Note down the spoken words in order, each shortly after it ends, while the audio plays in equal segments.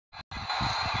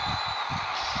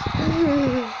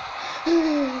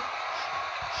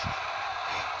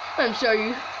I'm sure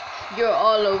you're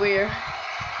all aware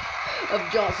of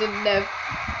Johnson's death.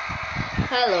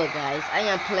 Hello guys, I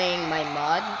am playing my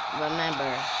mod.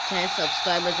 Remember, 10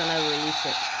 subscribers and I release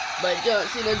it. But John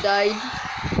Cena died.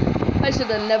 I should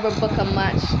have never booked a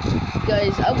match.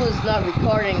 Guys, I was not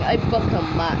recording. I booked a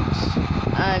match.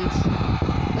 And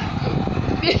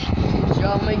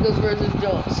Shawn Michaels versus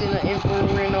John Cena in for a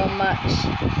reno match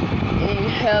in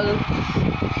Hell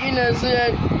in a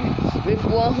set with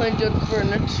 100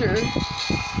 furniture.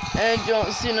 And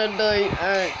John Cena died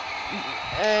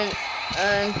and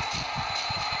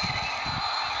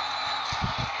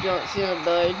John Cena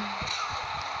died.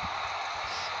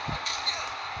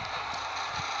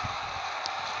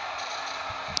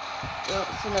 John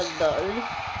Cena died.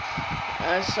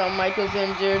 And Shawn Michaels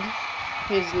injured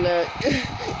his leg.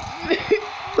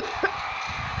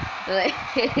 Like,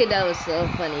 that was so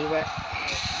funny, bro.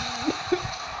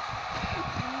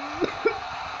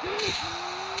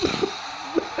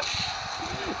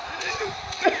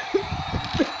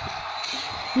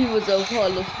 He was a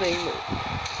Hall of Famer.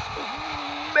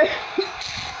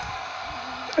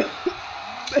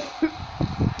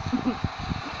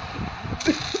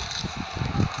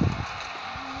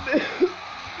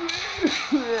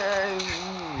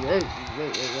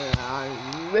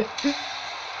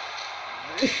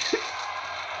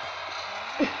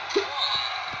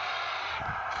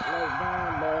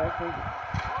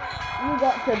 You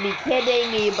got to be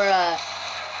kidding me, bruh.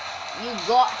 You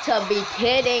got to be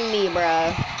kidding me,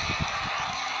 bruh.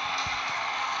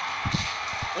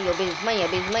 Your business money, your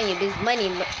business money, your business money.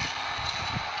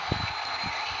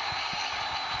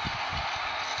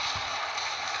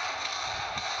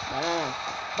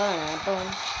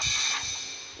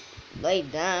 Lay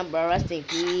down, bro. Rest in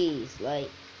peace. Like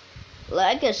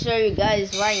I can show you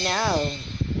guys right now.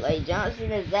 Like, John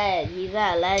Cena's dead. He's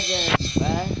a legend,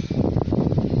 bro.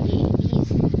 He's,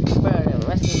 bro.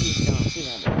 Rest in peace, John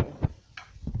Cena, bro.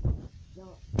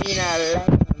 John Cena,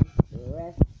 legend.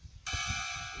 Rest.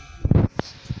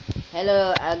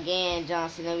 Hello again, John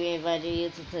Cena. We invited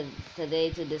you today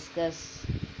to discuss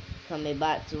coming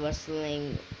back to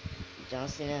wrestling. John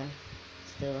Cena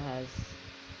still has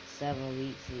 7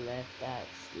 weeks left at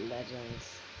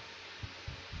Legends.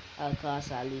 I'll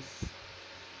cost at least.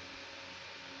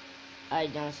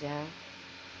 Alright, John Cena.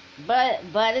 But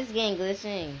it's getting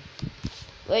glitching.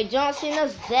 Wait, John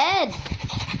Cena's dead.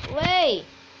 Wait.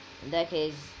 In that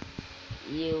case,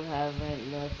 you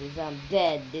haven't noticed I'm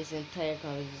dead. This entire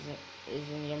conversation is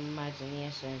in your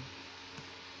imagination.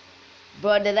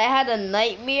 Bro, did I had a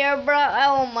nightmare, bro?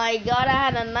 Oh my god, I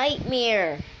had a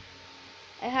nightmare.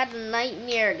 I had a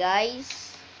nightmare,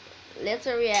 guys.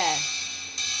 Literally, yeah.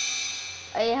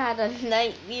 I had a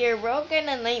nightmare, bro. What kind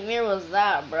of nightmare was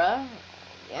that, bro?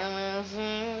 You know what I'm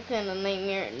saying? What kind of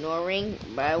nightmare? No ring?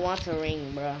 But I want a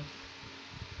ring, bro.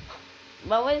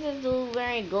 But what is this dude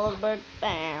wearing Goldberg?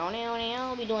 Down,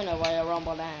 be doing the Royal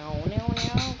Rumble down,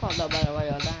 call the Battle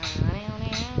Royal down.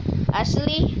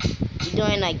 Actually, we're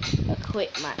doing like a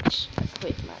quick match.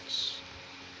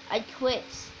 I quit.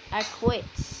 I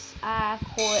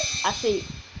say,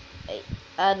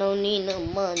 I don't need no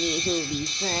money to be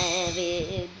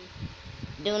savage.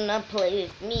 Do not play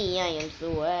with me, I am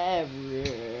so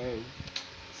average.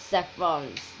 Seth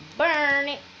Rollins, burn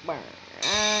it, burn.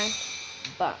 I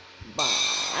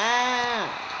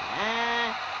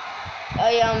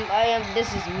am, this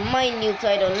is my new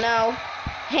title now.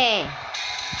 Hey.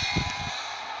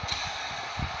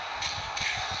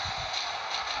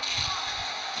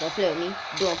 Don't play with me,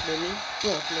 don't play with me,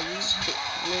 don't play with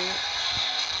me.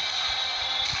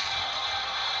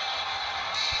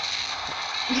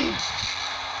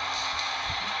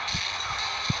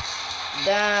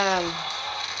 Damn.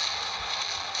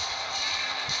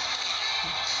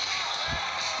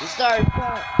 Start.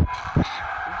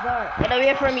 Get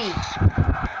away from me.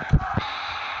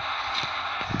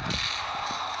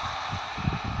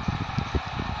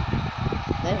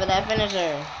 Time for that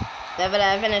finisher.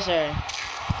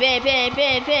 Pin.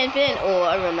 Oh,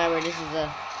 I remember this is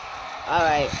a...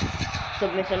 Alright.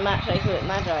 Submission match, right? Quick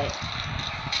match, alright.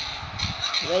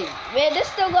 Wait, this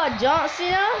still got John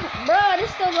Cena? Bro,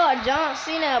 this still got John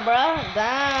Cena, bro.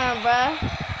 Damn, bro.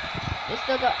 This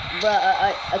still got, bro,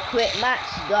 a quick match.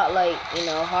 Got, like, you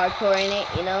know, hardcore in it,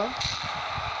 you know?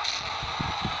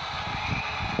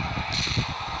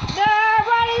 Nah,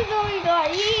 bro, this is what we got.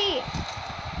 Yeet.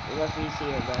 What's he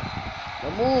here, bro? The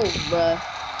move, bro.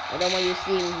 I don't want you to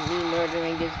see me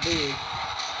murdering this dude.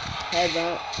 Head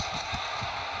bump.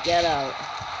 Get out.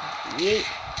 Yeet.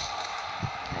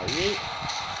 Yeet.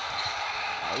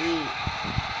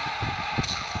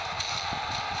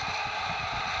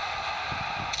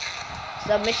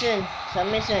 Submission.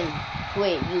 Submission.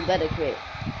 Quit. You better quit.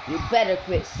 You better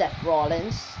quit, Seth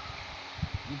Rollins.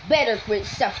 You better quit,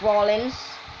 Seth Rollins.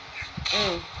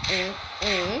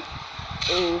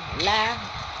 Ooh, la.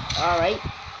 Alright.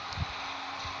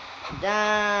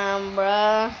 Damn,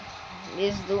 bruh.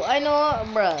 This dude. I know,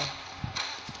 bruh.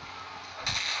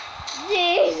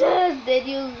 Jesus! Did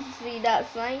you see that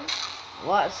sign?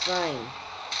 What sign?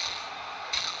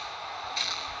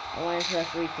 I want the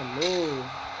referee to move.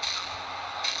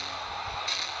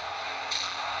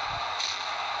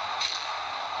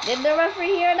 Did the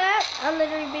referee hear that? I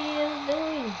literally be just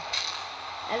doing.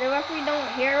 And the referee don't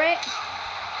hear it?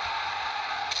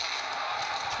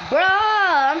 Bruh,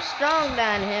 I'm strong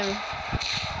than him.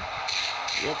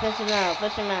 Yeah, push him out,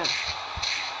 push him out.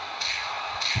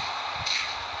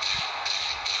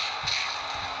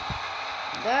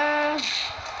 Damn.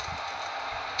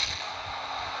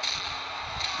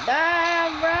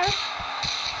 Damn, bruh.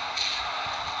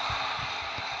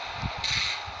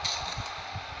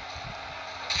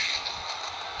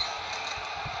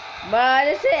 Bruh,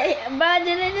 this it. Bruh,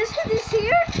 did I just hit this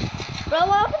here? Bro,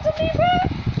 what happened to me, bruh?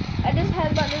 I just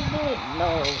had about this dude.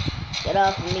 No. Get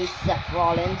off of me, Seth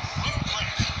Rollins.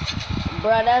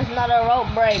 Bruh, that's not a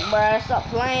rope break, bruh. Stop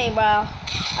playing, bruh.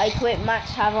 I quit match,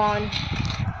 have on.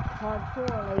 Hardcore,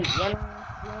 like, you know what I'm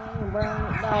saying,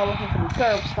 bruh? Now looking for the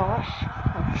curb stomp.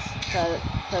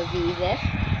 Cause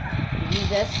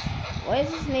Jesus. Why is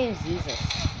his name Jesus?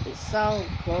 It sounds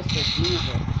close to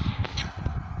Jesus.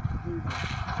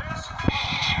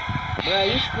 Bruh,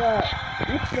 you suck.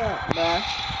 You suck, bruh.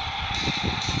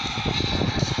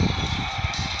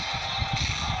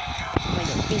 Mind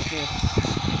your business.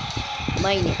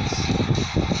 Mind it.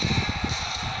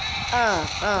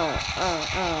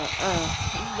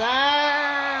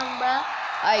 Damn, bruh.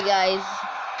 Alright, guys.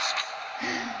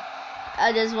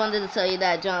 I just wanted to tell you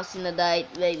that John Cena died.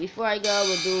 Like, before I go,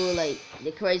 we'll do, like,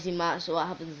 the crazy match. What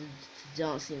happens to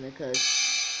John Cena, because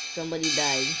somebody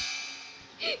died.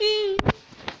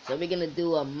 So we're gonna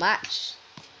do a match.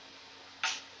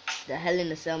 The Hell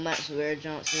in a Cell match where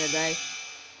John Cena died.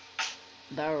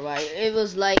 Battle Royale. It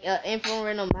was like an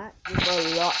infernal match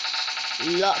with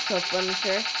lots of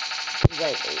furniture. It was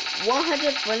like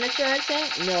 100 furniture, I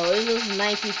think. No, it was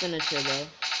 90 furniture though.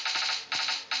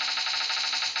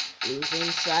 It was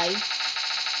inside.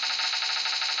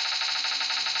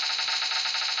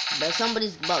 But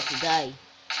somebody's about to die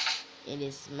in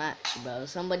this match, bro.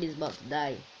 Somebody's about to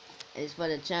die. And it's for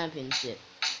the championship.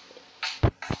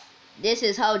 This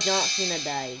is how John Cena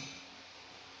died.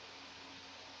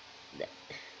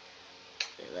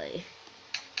 Like,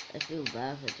 I feel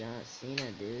bad for John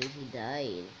Cena, dude. He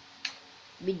died.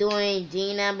 Be doing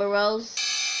Dean Ambrose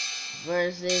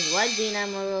versus... Why Dean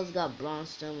Ambrose got Braun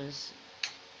Strowman's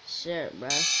shirt, bro?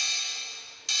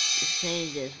 Just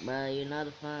change this, bro. You're not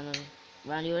a fan of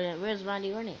Randy Orton. Where's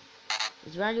Randy Orton?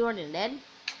 Is Randy Orton dead?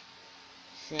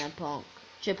 Sam Punk.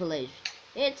 Triple H.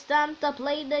 It's time to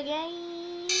play the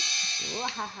game.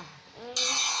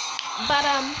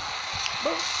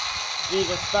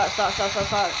 Jesus, start.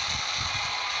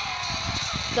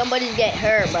 Somebody's get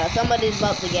hurt, bro. Somebody's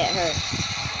about to get hurt.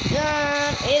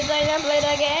 Is I gonna play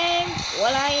the game?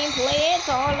 Well, I ain't play it. It's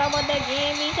all about the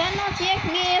game. You cannot take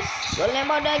miss. All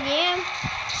about the game.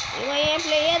 You ain't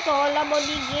play it. It's all about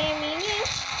the game.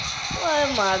 Miss. Oh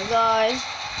my God.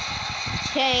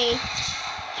 Kane.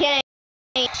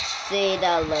 Say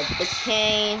that love the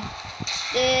Kane.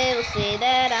 Still say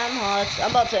that I'm hot.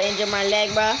 I'm about to injure my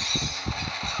leg, bro.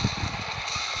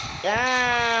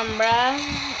 Damn, bruh.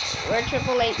 We're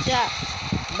Triple H at.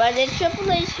 But did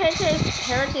Triple H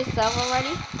hurt himself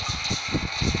already?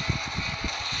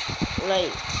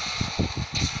 Like,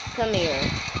 come here.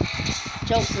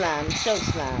 Choke slam.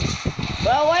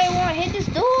 Bro, why you wanna hit this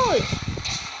dude?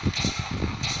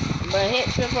 Bro, hit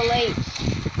Triple H.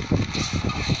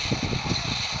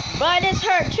 Bro, I just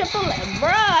hurt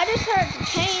I just hurt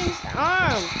Kane's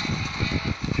arm.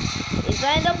 He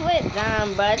signed up with.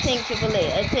 Damn, bro, I think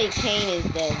Kane is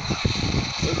dead.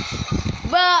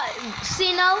 Bro,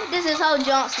 Cena, this is how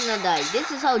John Cena died. Cena,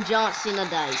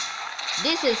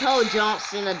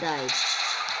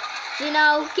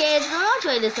 kids, don't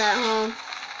try this at home.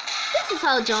 This is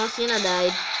how John Cena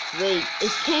died. Wait,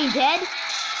 is Kane dead?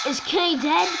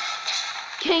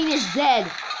 Kane is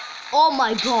dead. Oh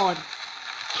my God.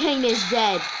 Kane is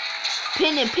dead.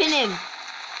 Pin him.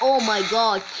 Oh my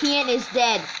God, Kane is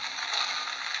dead.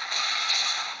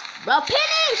 Bro, pin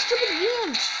him! Stupid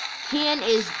game. Kane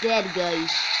is dead,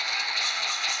 guys.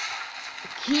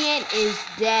 Kane is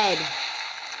dead.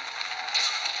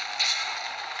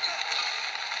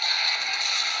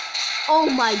 Oh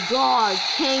my God,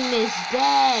 Kane is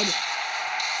dead.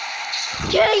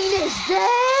 Kane is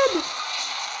dead!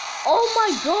 Oh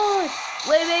my god!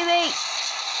 Wait.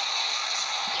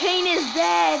 Kane is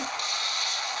dead!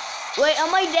 Wait,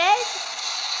 am I dead?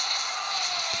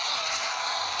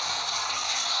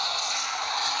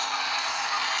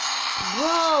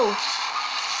 Bro!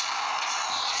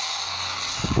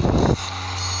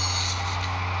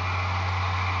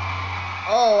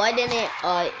 Oh, I didn't.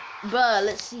 Bro,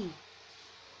 let's see.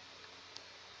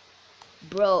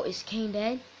 Bro, is Kane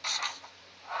dead?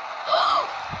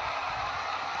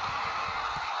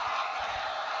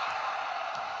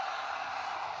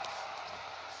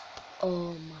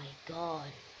 Oh my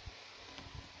god.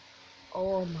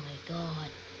 Oh my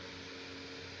god.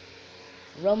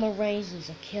 Roman Reigns is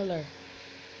a killer.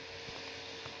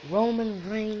 Roman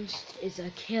Reigns is a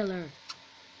killer.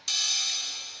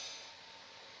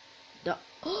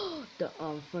 The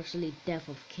unfortunately death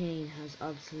of Kane has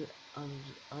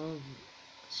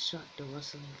shocked the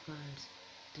wrestling fans.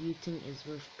 Do you think it's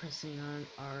worth pressing on,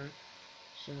 or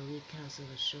shall we cancel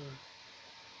the show?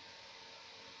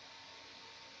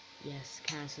 Yes,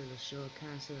 cancel the show,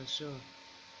 cancel the show.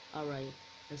 Alright,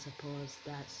 I suppose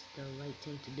that's the right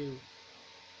thing to do.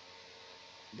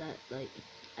 That, like,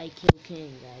 I killed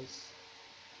Kane, guys.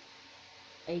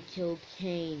 I killed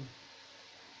Kane.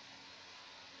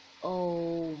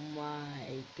 Oh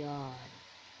my god.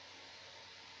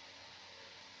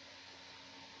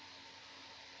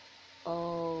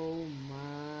 Oh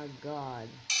my god.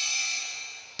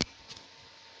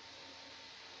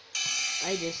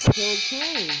 I just killed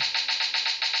Kane.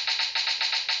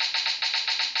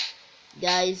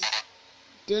 Guys,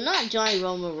 do not join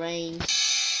Roman Reigns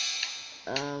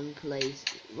place.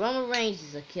 Roman Reigns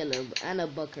is a killer and a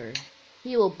booker.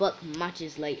 He will book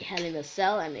matches like Hell in a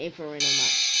Cell and Infrared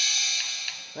match.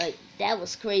 Like, that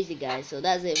was crazy, guys. So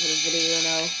that's it for the video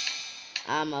now.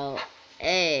 I'm out.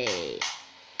 Hey.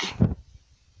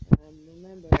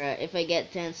 Remember, if I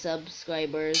get 10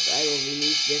 subscribers, I will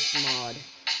release this mod.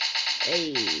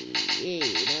 Hey,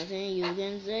 nothing you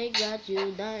can say that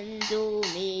you done to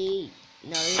me.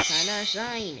 Now it's kinda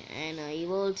shine, and I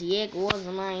will take what's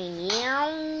mine.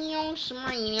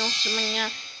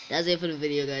 That's it for the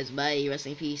video, guys. Bye. Rest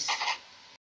in peace.